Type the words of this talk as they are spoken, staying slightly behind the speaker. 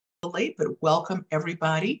late, but welcome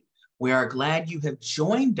everybody. We are glad you have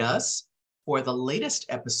joined us for the latest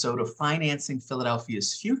episode of Financing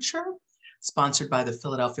Philadelphia's Future, sponsored by the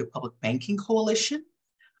Philadelphia Public Banking Coalition.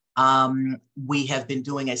 We have been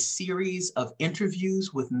doing a series of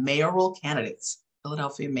interviews with mayoral candidates,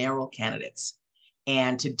 Philadelphia mayoral candidates.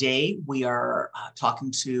 And today we are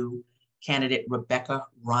talking to candidate Rebecca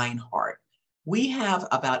Rhynhardt. We have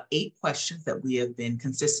about 8 questions that we have been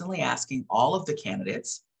consistently asking all of the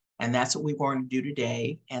candidates, and that's what we're going to do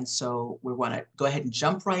today. And so we want to go ahead and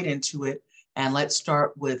jump right into it. And let's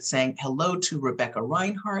start with saying hello to Rebecca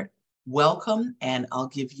Rhynhardt. Welcome, and I'll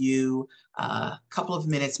give you a couple of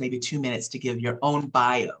minutes, maybe 2 minutes, to give your own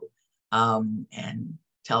bio and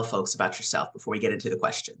tell folks about yourself before we get into the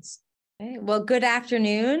questions. Okay. Well, good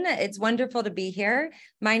afternoon. It's wonderful to be here.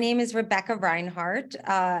 My name is Rebecca Rhynhardt,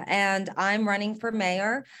 and I'm running for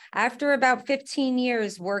mayor after about 15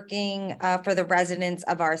 years working for the residents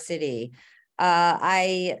of our city.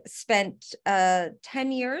 I spent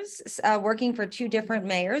 10 years working for 2 different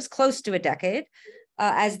mayors, close to a decade,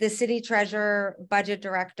 as the city treasurer, budget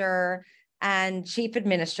director, and chief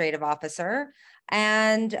administrative officer.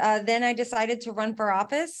 And then I decided to run for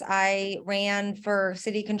office. I ran for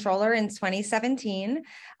city controller in 2017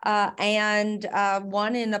 and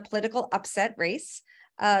won in a political upset race,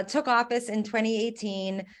 took office in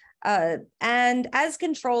 2018. And as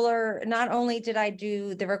controller, not only did I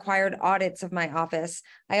do the required audits of my office,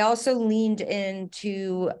 I also leaned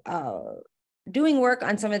into doing work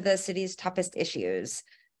on some of the city's toughest issues,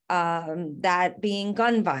 that being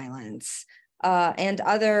gun violence, and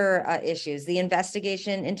other issues, the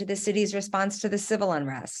investigation into the city's response to the civil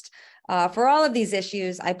unrest. For all of these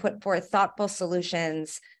issues, I put forth thoughtful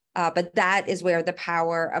solutions, but that is where the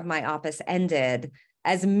power of my office ended.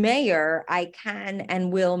 As mayor, I can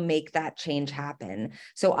and will make that change happen.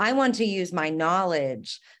 So I want to use my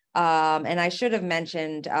knowledge, and I should have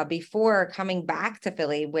mentioned before coming back to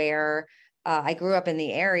Philly, where I grew up in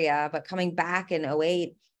the area, but coming back in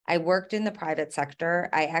 2008, I worked in the private sector.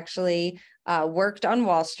 I actually worked on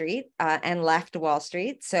Wall Street and left Wall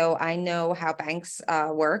Street. So I know how banks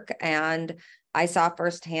work, and I saw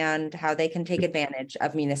firsthand how they can take advantage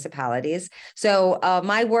of municipalities. So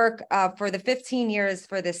my work for the 15 years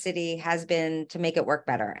for the city has been to make it work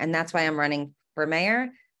better. And that's why I'm running for mayor,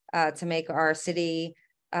 to make our city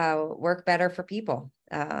work better for people.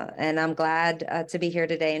 And I'm glad to be here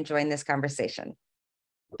today and join this conversation.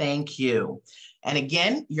 Thank you. And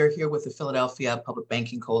again, you're here with the Philadelphia Public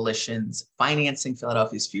Banking Coalition's Financing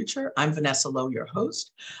Philadelphia's Future. I'm Vanessa Lowe, your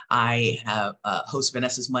host. I have host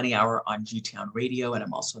Vanessa's Money Hour on G-Town Radio, and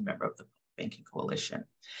I'm also a member of the Public Banking Coalition.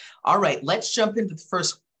 All right, let's jump into the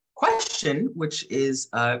first question, which is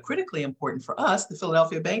critically important for us, the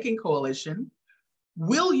Philadelphia Banking Coalition.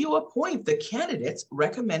 Will you appoint the candidates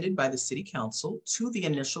recommended by the City Council to the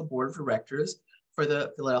initial board of directors for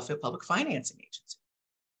the Philadelphia Public Financing Agency?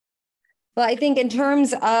 Well, I think in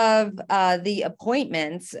terms of the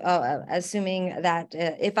appointments, assuming that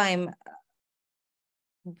if I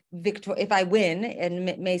win in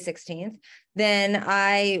May 16th, then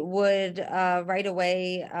I would right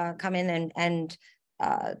away come in and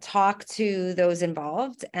talk to those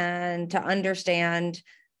involved and to understand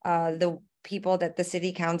the people that the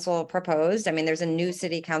city council proposed. I mean, there's a new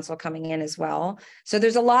city council coming in as well. So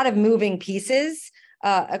there's a lot of moving pieces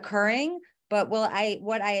occurring. But what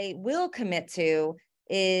I will commit to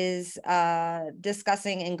is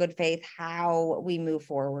discussing in good faith how we move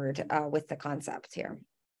forward with the concept here.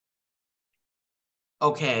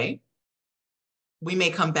 Okay. We may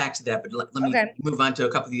come back to that, but let me move on to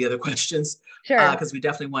a couple of the other questions. Sure. Because we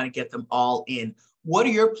definitely want to get them all in. What are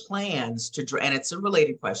your plans to, and it's a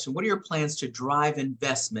related question, what are your plans to drive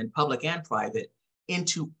investment, public and private,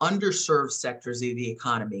 into underserved sectors of the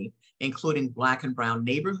economy, including Black and brown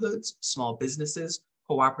neighborhoods, small businesses,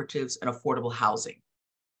 cooperatives, and affordable housing?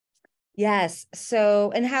 Yes.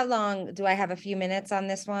 So, and how long do I have? A few minutes on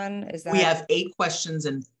this one? Is that? We have 8 questions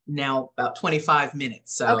and now about 25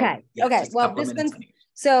 minutes. So okay. Yeah, okay. Well, this one's,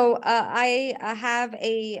 so I have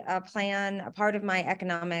a plan, a part of my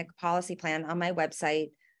economic policy plan on my website,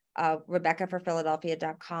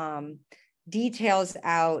 RebeccaForPhiladelphia.com. details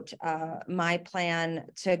out my plan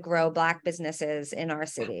to grow Black businesses in our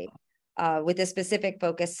city, with a specific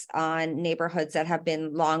focus on neighborhoods that have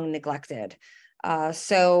been long neglected.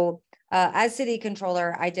 So as city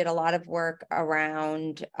controller, I did a lot of work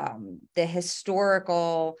around the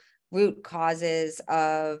historical root causes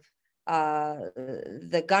of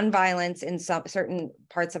the gun violence in some certain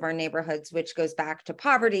parts of our neighborhoods, which goes back to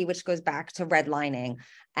poverty, which goes back to redlining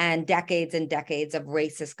and decades of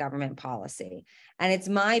racist government policy. And it's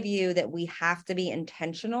my view that we have to be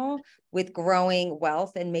intentional with growing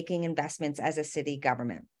wealth and making investments as a city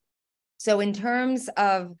government. So in terms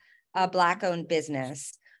of Black-owned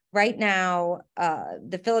business, right now,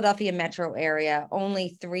 the Philadelphia metro area,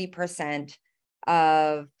 only 3%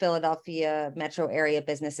 of Philadelphia metro area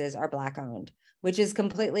businesses are Black-owned, which is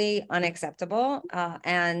completely unacceptable.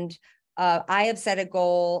 And I have set a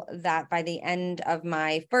goal that by the end of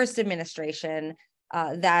my first administration,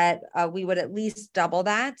 that we would at least double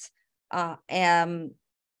that,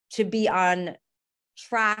 to be on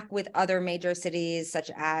track with other major cities such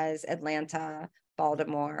as Atlanta,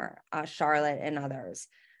 Baltimore, Charlotte, and others.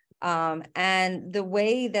 And the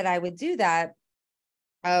way that I would do that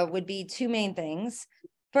would be two main things.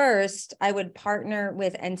 First, I would partner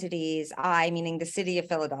with entities, meaning the city of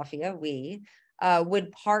Philadelphia, we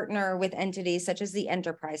would partner with entities such as the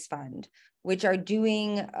Enterprise Fund, which are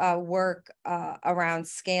doing work around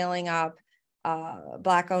scaling up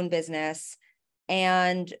Black-owned business.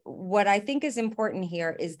 And what I think is important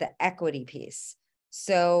here is the equity piece.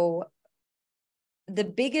 So the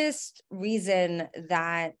biggest reason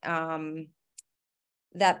that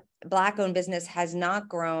that Black-owned business has not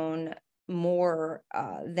grown more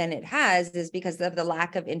than it has is because of the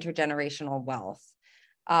lack of intergenerational wealth.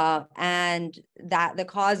 And that the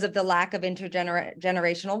cause of the lack of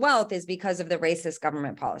intergenerational wealth is because of the racist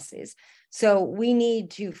government policies. So we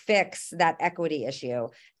need to fix that equity issue.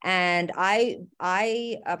 And I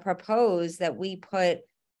propose that we put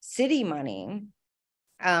city money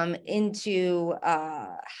into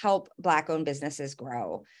help Black-owned businesses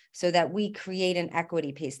grow so that we create an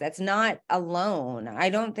equity piece that's not a loan. I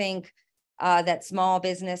don't think that small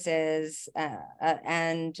businesses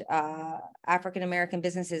and African-American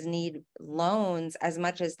businesses need loans as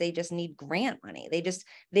much as they just need grant money.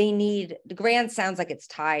 They need, the grant sounds like it's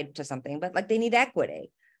tied to something, but like they need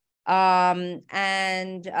equity.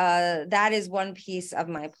 And that is one piece of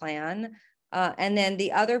my plan. And then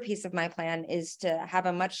the other piece of my plan is to have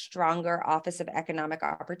a much stronger Office of Economic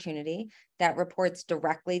Opportunity that reports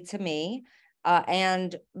directly to me.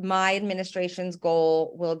 And my administration's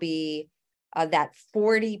goal will be that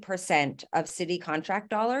 40% of city contract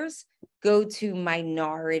dollars go to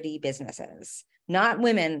minority businesses, not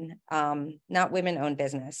women-owned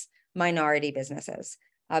business, minority businesses.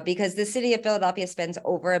 Because the city of Philadelphia spends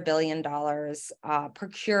over $1 billion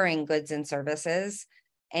procuring goods and services.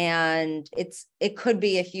 And it could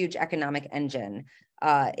be a huge economic engine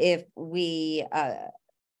if we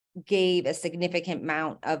gave a significant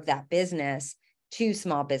amount of that business to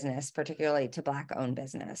small business, particularly to Black-owned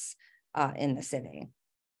business in the city.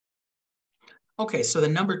 Okay, so the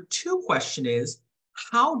number two question is,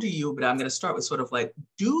 how do you, but I'm going to start with sort of like,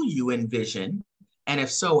 do you envision, and if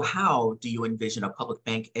so, how do you envision a public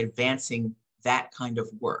bank advancing that kind of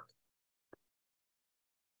work?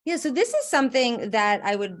 Yeah, so this is something that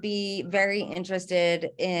I would be very interested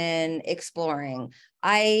in exploring.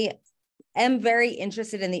 I am very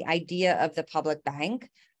interested in the idea of the public bank.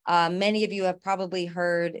 Many of you have probably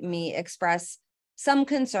heard me express some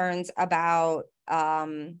concerns about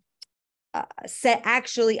actually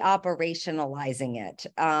operationalizing it.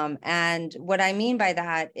 And what I mean by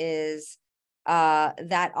that is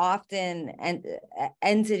that often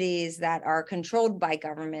entities that are controlled by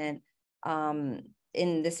government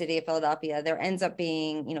in the city of Philadelphia, there ends up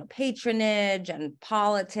being, patronage and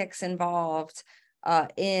politics involved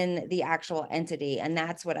in the actual entity. And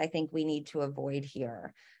that's what I think we need to avoid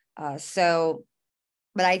here.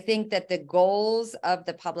 But I think that the goals of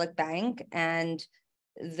the public bank and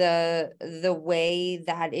the way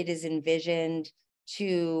that it is envisioned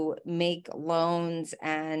to make loans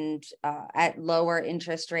and at lower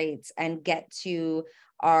interest rates and get to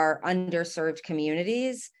our underserved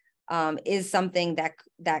communities is something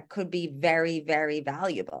that could be very, very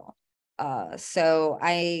valuable. So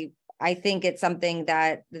I think it's something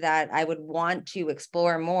that I would want to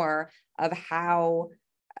explore more of how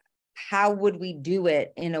would we do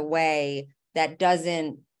it in a way that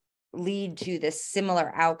doesn't lead to the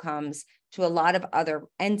similar outcomes to a lot of other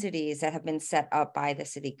entities that have been set up by the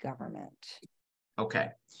city government. Okay,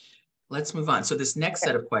 let's move on. So this next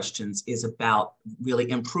set of questions is about really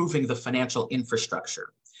improving the financial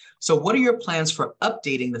infrastructure. So what are your plans for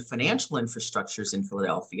updating the financial infrastructures in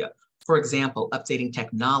Philadelphia? For example, updating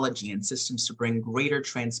technology and systems to bring greater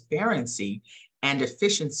transparency and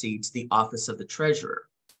efficiency to the Office of the Treasurer.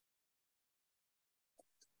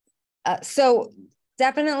 So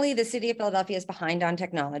definitely the city of Philadelphia is behind on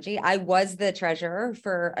technology. I was the treasurer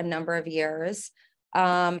for a number of years.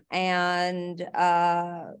 And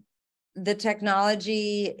the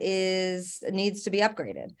technology needs to be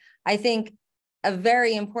upgraded. I think a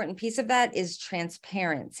very important piece of that is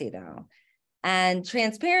transparency, though. And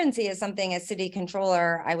transparency is something, as city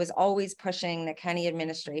controller, I was always pushing the county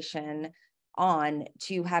administration on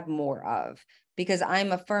to have more of, because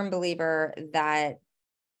I'm a firm believer that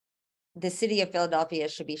the city of Philadelphia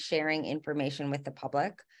should be sharing information with the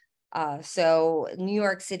public. So New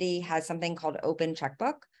York City has something called Open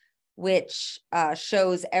Checkbook, which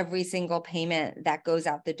shows every single payment that goes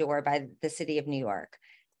out the door by the city of New York.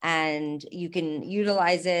 And you can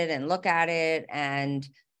utilize it and look at it, and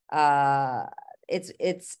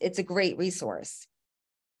it's a great resource.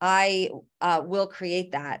 I will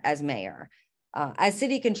create that as mayor. As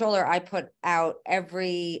city controller, I put out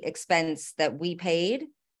every expense that we paid.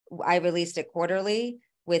 I released it quarterly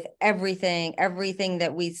with everything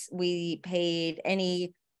that we paid,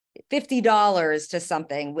 any $50 to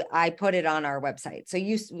something, I put it on our website. So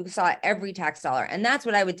you saw every tax dollar, and that's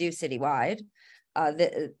what I would do citywide,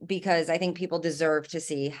 because I think people deserve to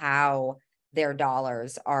see how their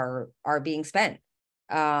dollars are being spent.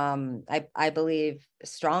 I believe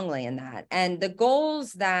strongly in that, and the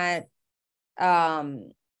goals that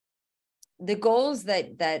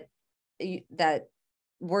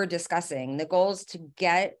we're discussing, the goals to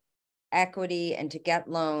get equity and to get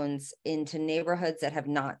loans into neighborhoods that have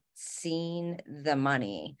not seen the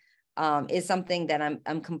money, is something that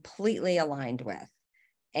I'm completely aligned with.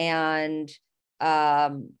 And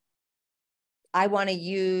I want to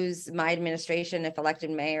use my administration, if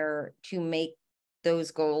elected mayor, to make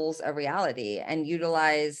those goals a reality and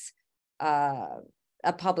utilize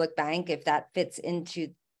a public bank, if that fits into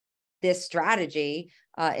this strategy,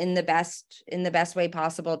 in the best way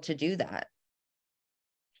possible to do that.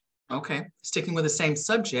 Okay, sticking with the same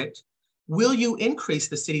subject, will you increase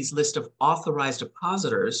the city's list of authorized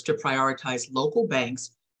depositors to prioritize local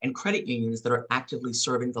banks and credit unions that are actively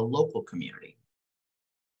serving the local community?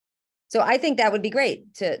 So I think that would be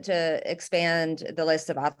great to expand the list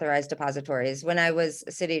of authorized depositories. When I was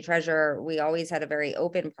city treasurer, we always had a very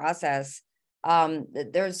open process.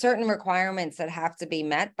 There are certain requirements that have to be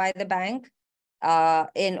met by the bank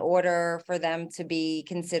in order for them to be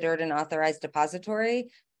considered an authorized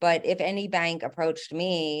depository. But if any bank approached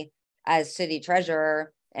me as city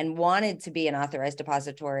treasurer and wanted to be an authorized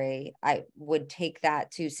depository, I would take that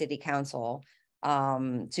to city council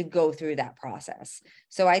to go through that process.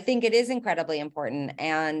 So I think it is incredibly important.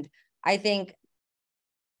 And I think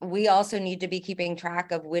we also need to be keeping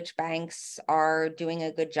track of which banks are doing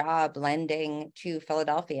a good job lending to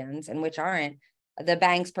Philadelphians and which aren't. The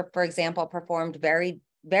banks, for example, performed very,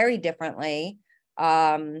 very differently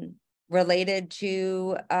related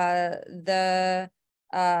to the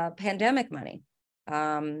pandemic money,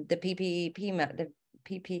 the PPP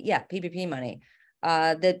money.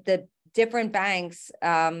 The different banks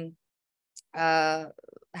had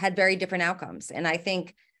very different outcomes, and I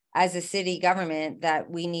think as a city government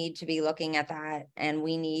that we need to be looking at that, and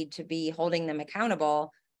we need to be holding them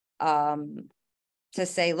accountable to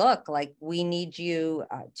say, look, like, we need you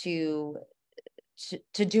to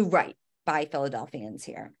do right by Philadelphians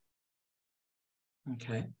here.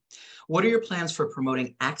 Okay. What are your plans for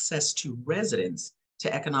promoting access to residents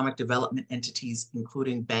to economic development entities,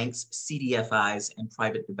 including banks, CDFIs, and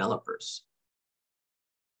private developers?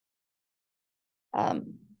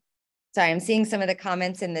 Sorry, I'm seeing some of the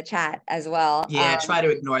comments in the chat as well. Yeah, try to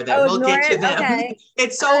ignore that. We'll get to them. Okay.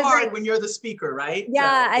 It's so hard when you're the speaker, right?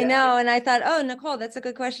 Yeah, so, I know. And I thought, oh, Nicole, that's a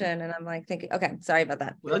good question. And I'm like thinking, okay, sorry about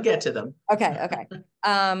that. We'll get to them. Okay.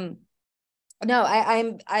 No,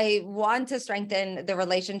 I want to strengthen the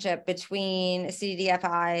relationship between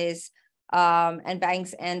CDFIs and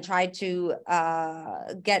banks, and try to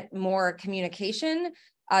get more communication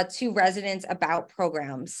to residents about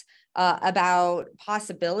programs, about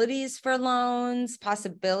possibilities for loans,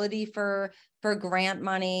 possibility for grant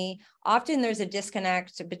money. Often there's a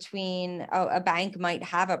disconnect between a bank might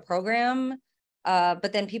have a program,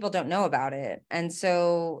 but then people don't know about it. And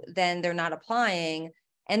so then they're not applying.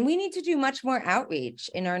 And we need to do much more outreach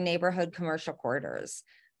in our neighborhood commercial corridors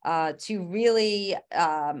to really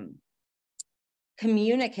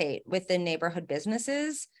communicate with the neighborhood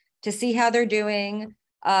businesses to see how they're doing,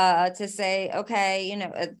 to say, okay,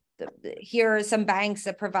 here are some banks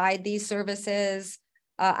that provide these services.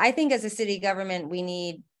 I think as a city government, we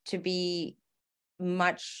need to be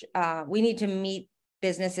we need to meet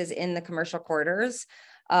businesses in the commercial corridors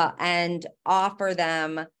and offer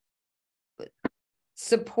them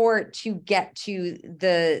support to get to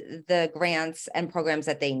the grants and programs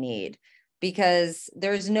that they need, because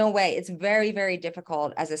there's no way, it's very, very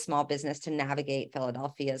difficult as a small business to navigate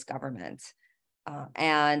Philadelphia's government.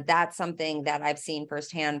 And that's something that I've seen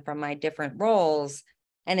firsthand from my different roles.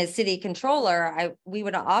 And as city controller, we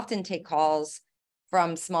would often take calls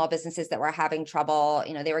from small businesses that were having trouble.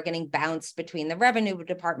 You know, they were getting bounced between the revenue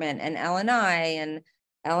department and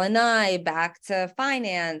L&I back to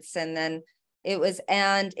finance. And then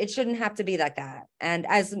and it shouldn't have to be like that. And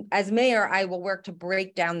as mayor, I will work to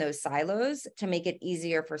break down those silos to make it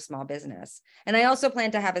easier for small business. And I also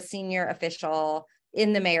plan to have a senior official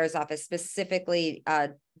in the mayor's office specifically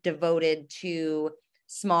devoted to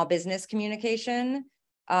small business communication.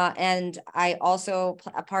 And I also,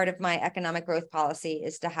 a part of my economic growth policy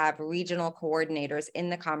is to have regional coordinators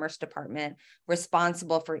in the Commerce Department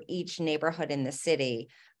responsible for each neighborhood in the city,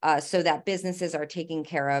 so that businesses are taken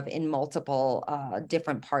care of in multiple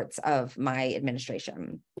different parts of my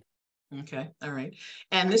administration. Okay, all right.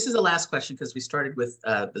 And this is the last question because we started with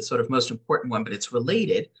the sort of most important one, but it's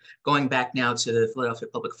related. Going back now to the Philadelphia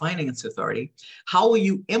Public Finance Authority, how will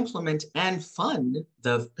you implement and fund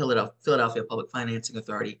the Philadelphia Public Financing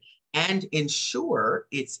Authority and ensure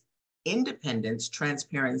its independence,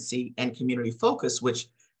 transparency, and community focus, which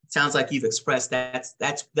sounds like you've expressed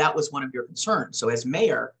that was one of your concerns. So as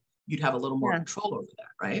mayor, you'd have a little more control over that,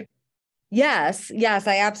 right? Yes,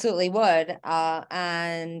 I absolutely would.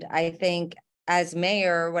 And I think as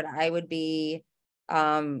mayor, what I would be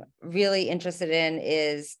really interested in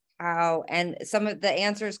is how, and some of the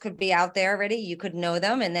answers could be out there already. You could know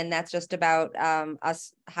them, and then that's just about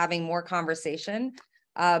us having more conversation.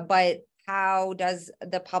 But how does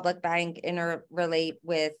the public bank interrelate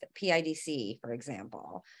with PIDC, for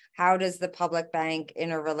example? How does the public bank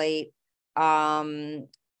interrelate?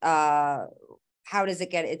 How does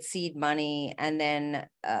it get its seed money? And then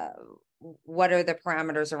what are the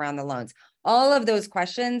parameters around the loans? All of those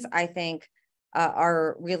questions, I think,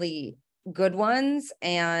 are really good ones.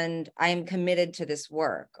 And I'm committed to this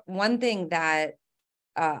work. One thing that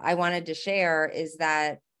I wanted to share is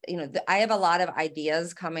that, you know, I have a lot of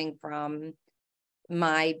ideas coming from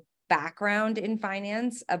my background in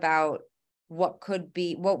finance about what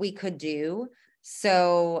we could do.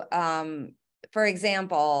 So, for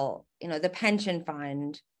example, you know, the pension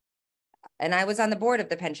fund, and I was on the board of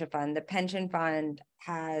the pension fund. The pension fund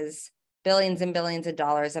has billions and billions of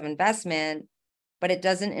dollars of investment, but it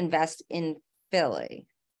doesn't invest in Philly,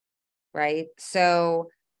 right? So,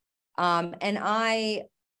 and I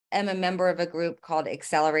am a member of a group called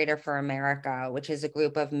Accelerator for America, which is a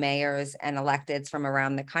group of mayors and electeds from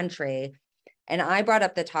around the country. And I brought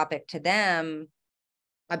up the topic to them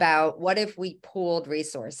about what if we pooled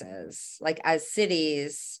resources, like as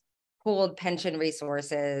cities, pooled pension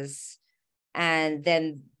resources, and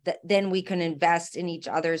then we can invest in each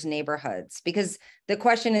other's neighborhoods, because the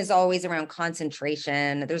question is always around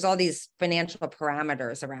concentration. There's all these financial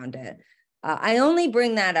parameters around it. I only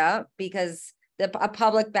bring that up because a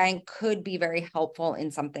public bank could be very helpful in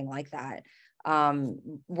something like that,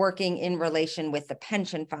 working in relation with the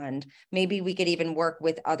pension fund. Maybe we could even work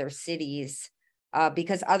with other cities,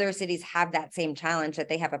 because other cities have that same challenge, that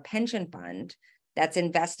they have a pension fund that's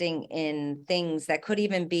investing in things that could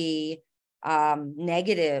even be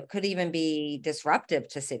negative, could even be disruptive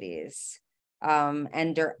to cities,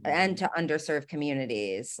 and to underserved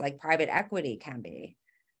communities, like private equity can be.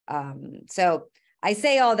 So I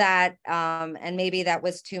say all that, and maybe that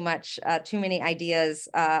was too many ideas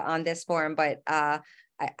on this forum, but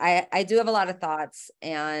I do have a lot of thoughts,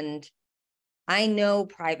 and I know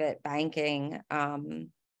private banking, and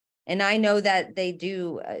I know that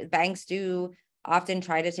banks do often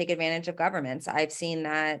try to take advantage of governments. I've seen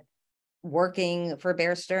that working for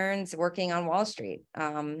Bear Stearns, working on Wall Street,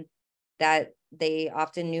 that they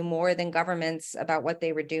often knew more than governments about what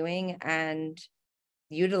they were doing and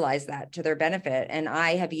utilize that to their benefit. And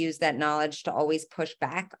I have used that knowledge to always push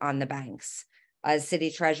back on the banks as city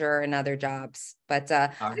treasurer and other jobs. But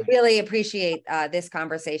I really appreciate this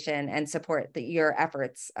conversation and support your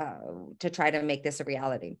efforts to try to make this a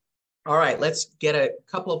reality. All right, let's get a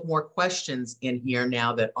couple of more questions in here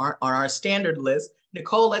now that aren't on our standard list.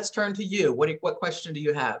 Nicole, let's turn to you. What question do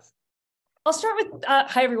you have? I'll start with,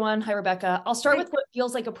 hi everyone, hi Rebecca. I'll start with what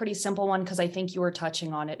feels like a pretty simple one because I think you were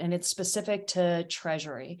touching on it, and it's specific to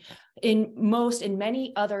Treasury. In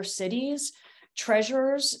many other cities,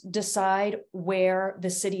 treasurers decide where the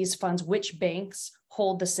city's funds, which banks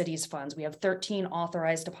hold the city's funds. We have 13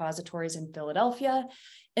 authorized depositories in Philadelphia.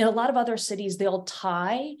 In a lot of other cities, they'll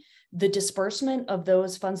tie the disbursement of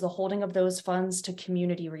those funds, the holding of those funds, to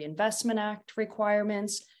Community Reinvestment Act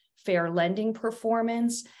requirements, fair lending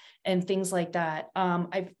performance and things like that.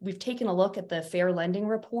 We've taken a look at the fair lending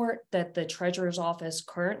report that the Treasurer's Office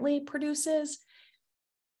currently produces.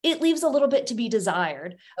 It leaves a little bit to be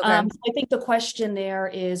desired. Okay. So I think the question there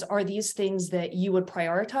is, are these things that you would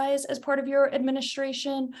prioritize as part of your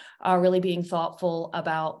administration, really being thoughtful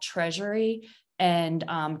about Treasury and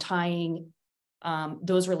tying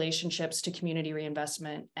those relationships to community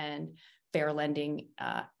reinvestment and fair lending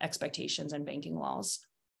expectations and banking laws?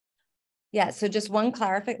 Yeah, so just one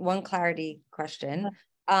clarity question.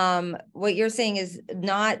 What you're saying is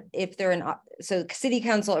not if they're so city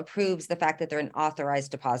council approves the fact that they're an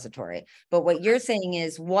authorized depository, but what you're saying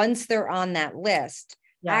is once they're on that list,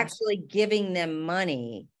 Yes. actually giving them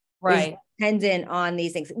money Right. is dependent on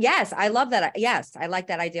these things. Yes, I love that. Yes, I like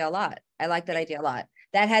that idea a lot. I like that idea a lot.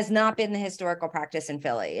 That has not been the historical practice in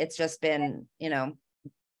Philly. It's just been,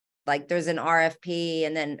 like there's an RFP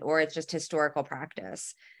and then, or it's just historical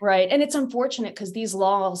practice. Right. And it's unfortunate because these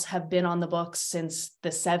laws have been on the books since the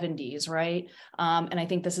 70s, right? And I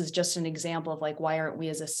think this is just an example of like, why aren't we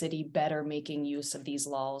as a city better making use of these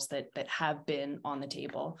laws that have been on the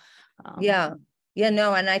table? Yeah,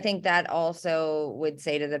 no, and I think that also would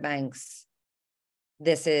say to the banks,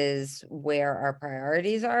 this is where our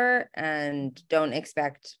priorities are, and don't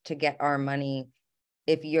expect to get our money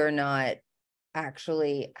if you're not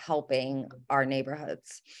actually helping our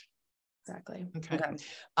neighborhoods. Exactly. Okay.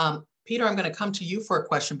 Peter, I'm going to come to you for a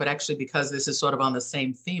question, but actually because this is sort of on the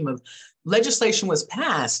same theme of legislation was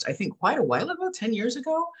passed, I think quite a while ago, 10 years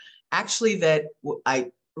ago, actually that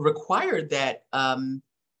I required that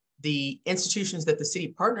the institutions that the city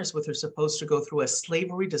partners with are supposed to go through a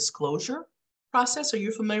slavery disclosure process. Are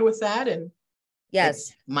you familiar with that? And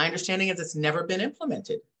yes, my understanding is it's never been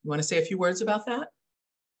implemented. You want to say a few words about that?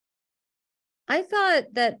 I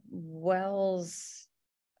thought that Wells,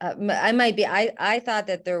 I thought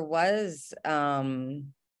that there was.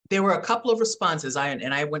 There were a couple of responses.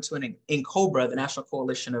 I went to an INCOBRA, the National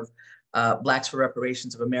Coalition of Blacks for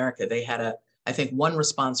Reparations of America. They had I think one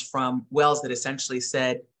response from Wells that essentially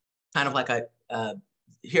said kind of like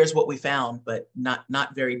here's what we found, but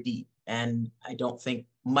not very deep. And I don't think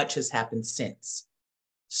much has happened since.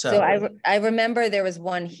 So I remember there was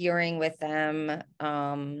one hearing with them,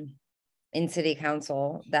 in city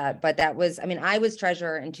council but that was, I was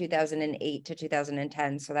treasurer in 2008 to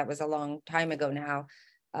 2010. So that was a long time ago now.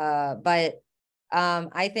 But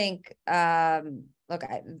I think, look,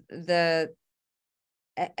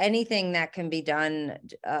 anything that can be done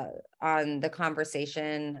on the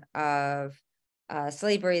conversation of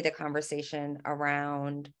slavery, the conversation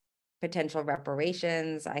around potential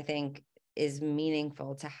reparations, I think is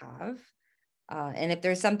meaningful to have. And if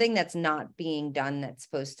there's something that's not being done that's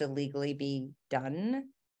supposed to legally be done,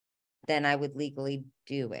 then I would legally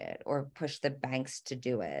do it or push the banks to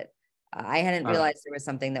do it. I hadn't realized there was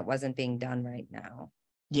something that wasn't being done right now.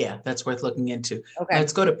 Yeah, that's worth looking into. Okay.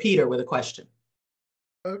 Let's go to Peter with a question.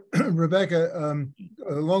 Rebecca,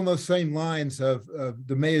 along those same lines of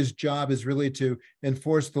the mayor's job is really to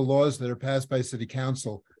enforce the laws that are passed by city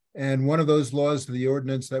council. And one of those laws, the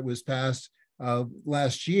ordinance that was passed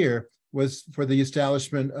last year, was for the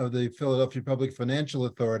establishment of the Philadelphia Public Financial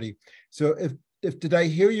Authority. So if did I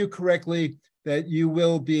hear you correctly that you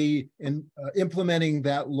will be implementing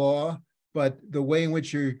that law, but the way in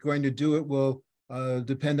which you're going to do it will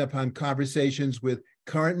depend upon conversations with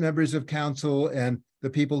current members of council and the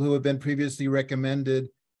people who have been previously recommended?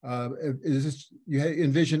 Is this, you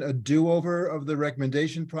envision a do-over of the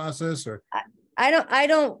recommendation process, or? I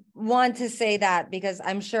don't want to say that because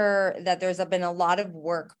I'm sure that there's been a lot of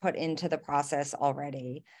work put into the process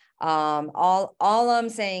already. All I'm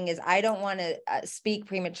saying is I don't want to speak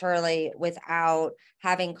prematurely without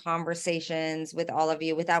having conversations with all of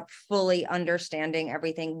you, without fully understanding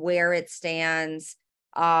everything, where it stands,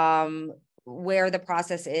 where the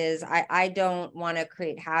process is. I don't want to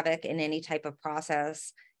create havoc in any type of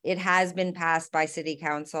process. It has been passed by city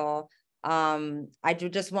council. I do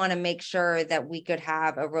just want to make sure that we could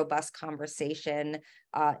have a robust conversation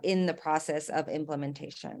in the process of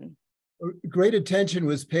implementation. Great attention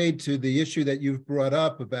was paid to the issue that you've brought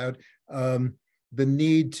up about the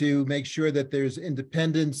need to make sure that there's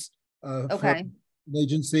independence for an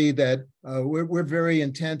agency, that we're very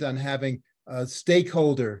intent on having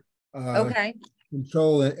stakeholder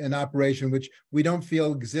control and operation, which we don't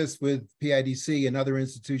feel exists with PIDC and other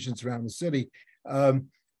institutions around the city.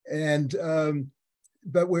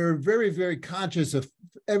 But we're very, very conscious of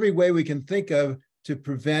every way we can think of to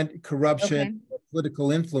prevent corruption,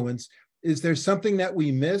 political influence. Is there something that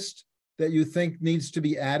we missed that you think needs to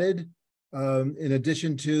be added in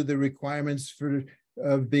addition to the requirements for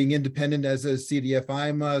being independent as a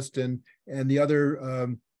CDFI must, and the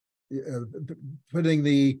other putting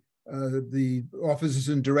the officers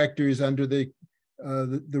and directors under the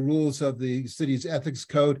rules of the city's ethics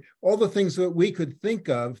code, all the things that we could think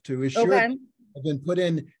of to assure have been put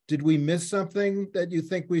in. Did we miss something that you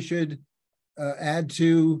think we should add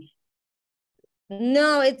to?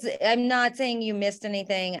 No, I'm not saying you missed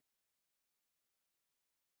anything.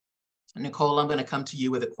 Nicole, I'm going to come to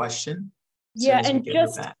you with a question. Yeah,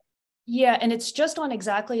 and it's just on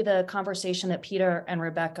exactly the conversation that Peter and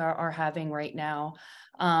Rebecca are having right now.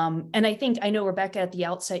 And I know, Rebecca, at the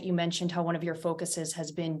outset, you mentioned how one of your focuses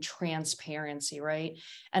has been transparency, right?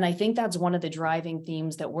 And I think that's one of the driving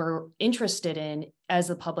themes that we're interested in as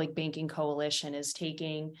the Public Banking Coalition, is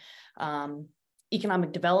taking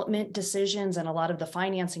economic development decisions and a lot of the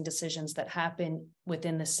financing decisions that happen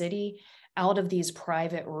within the city out of these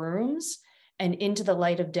private rooms and into the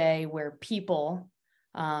light of day, where people,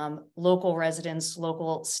 local residents,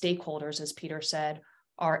 local stakeholders, as Peter said,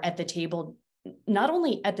 are at the table, not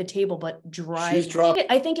only at the table, but driving.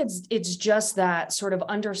 I think it's just that sort of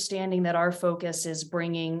understanding that our focus is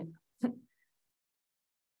bringing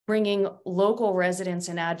local residents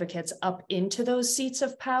and advocates up into those seats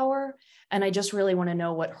of power. And I just really want to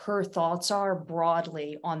know what her thoughts are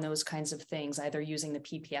broadly on those kinds of things, either using the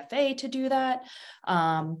PPFA to do that.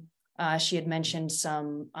 She had mentioned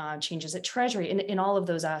some changes at Treasury. In all of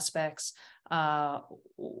those aspects,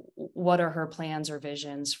 what are her plans or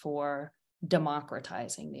visions for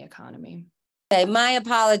democratizing the economy? Okay, my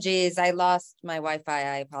apologies. I lost my Wi-Fi.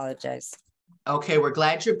 I apologize. Okay, we're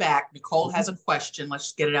glad you're back. Nicole has a question. Let's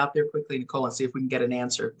just get it out there quickly, Nicole, and see if we can get an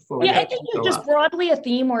answer before we I think just broadly a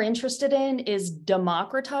theme we're interested in is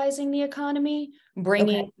democratizing the economy,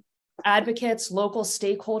 bringing advocates, local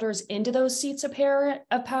stakeholders into those seats of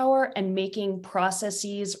power, and making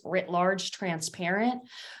processes writ large transparent.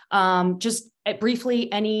 Just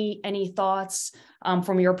briefly, any thoughts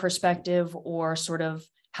from your perspective, or sort of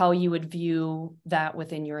how you would view that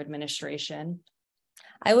within your administration?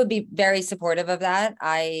 I would be very supportive of that.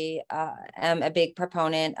 I am a big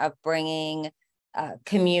proponent of bringing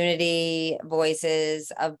community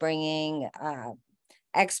voices, of bringing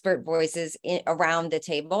expert voices around the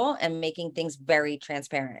table and making things very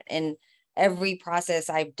transparent. In every process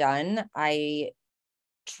I've done, I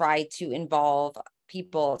try to involve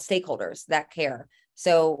people, stakeholders that care.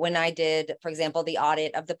 So when I did, for example, the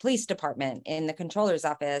audit of the police department in the controller's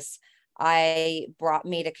office, I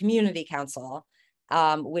made a community council,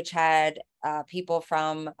 which had people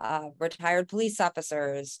from retired police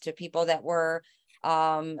officers to people that were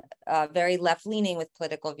very left-leaning with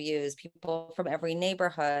political views, people from every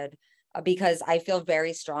neighborhood, because I feel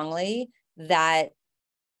very strongly that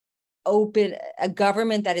a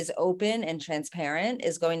government that is open and transparent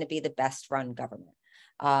is going to be the best run government.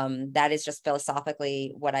 That is just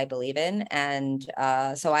philosophically what I believe in. And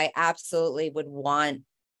so I absolutely would want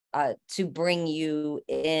to bring you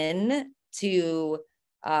in to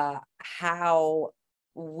how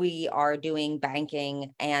we are doing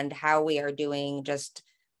banking and how we are doing just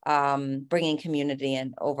bringing community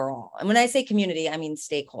in overall. And when I say community, I mean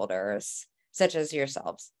stakeholders such as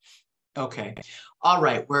yourselves. Okay. All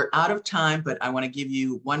right. We're out of time, but I want to give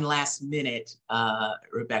you one last minute,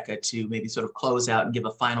 Rebecca, to maybe sort of close out and give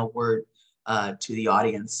a final word to the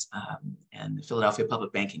audience and the Philadelphia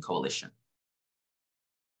Public Banking Coalition.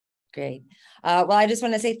 Great. Well, I just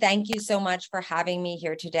want to say thank you so much for having me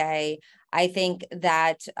here today. I think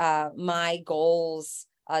that my goals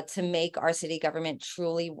to make our city government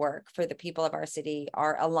truly work for the people of our city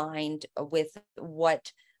are aligned with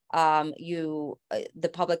what the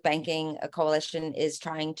Public Banking Coalition is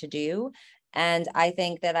trying to do. And I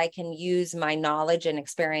think that I can use my knowledge and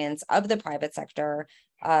experience of the private sector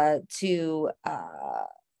to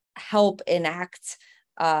help enact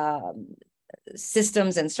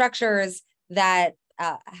systems and structures that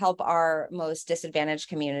help our most disadvantaged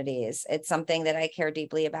communities. It's something that I care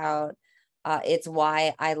deeply about. It's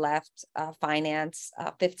why I left finance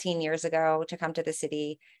 15 years ago to come to the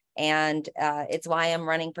city. And it's why I'm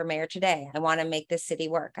running for mayor today. I want to make this city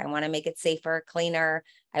work. I want to make it safer, cleaner.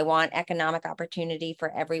 I want economic opportunity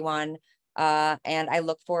for everyone. And I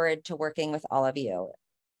look forward to working with all of you.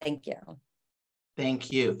 Thank you.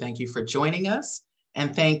 Thank you. Thank you for joining us.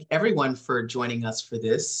 And thank everyone for joining us for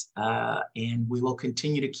this. And we will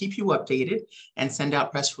continue to keep you updated and send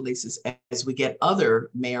out press releases as we get other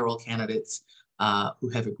mayoral candidates who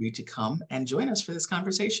have agreed to come and join us for this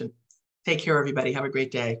conversation. Take care, everybody. Have a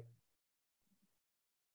great day.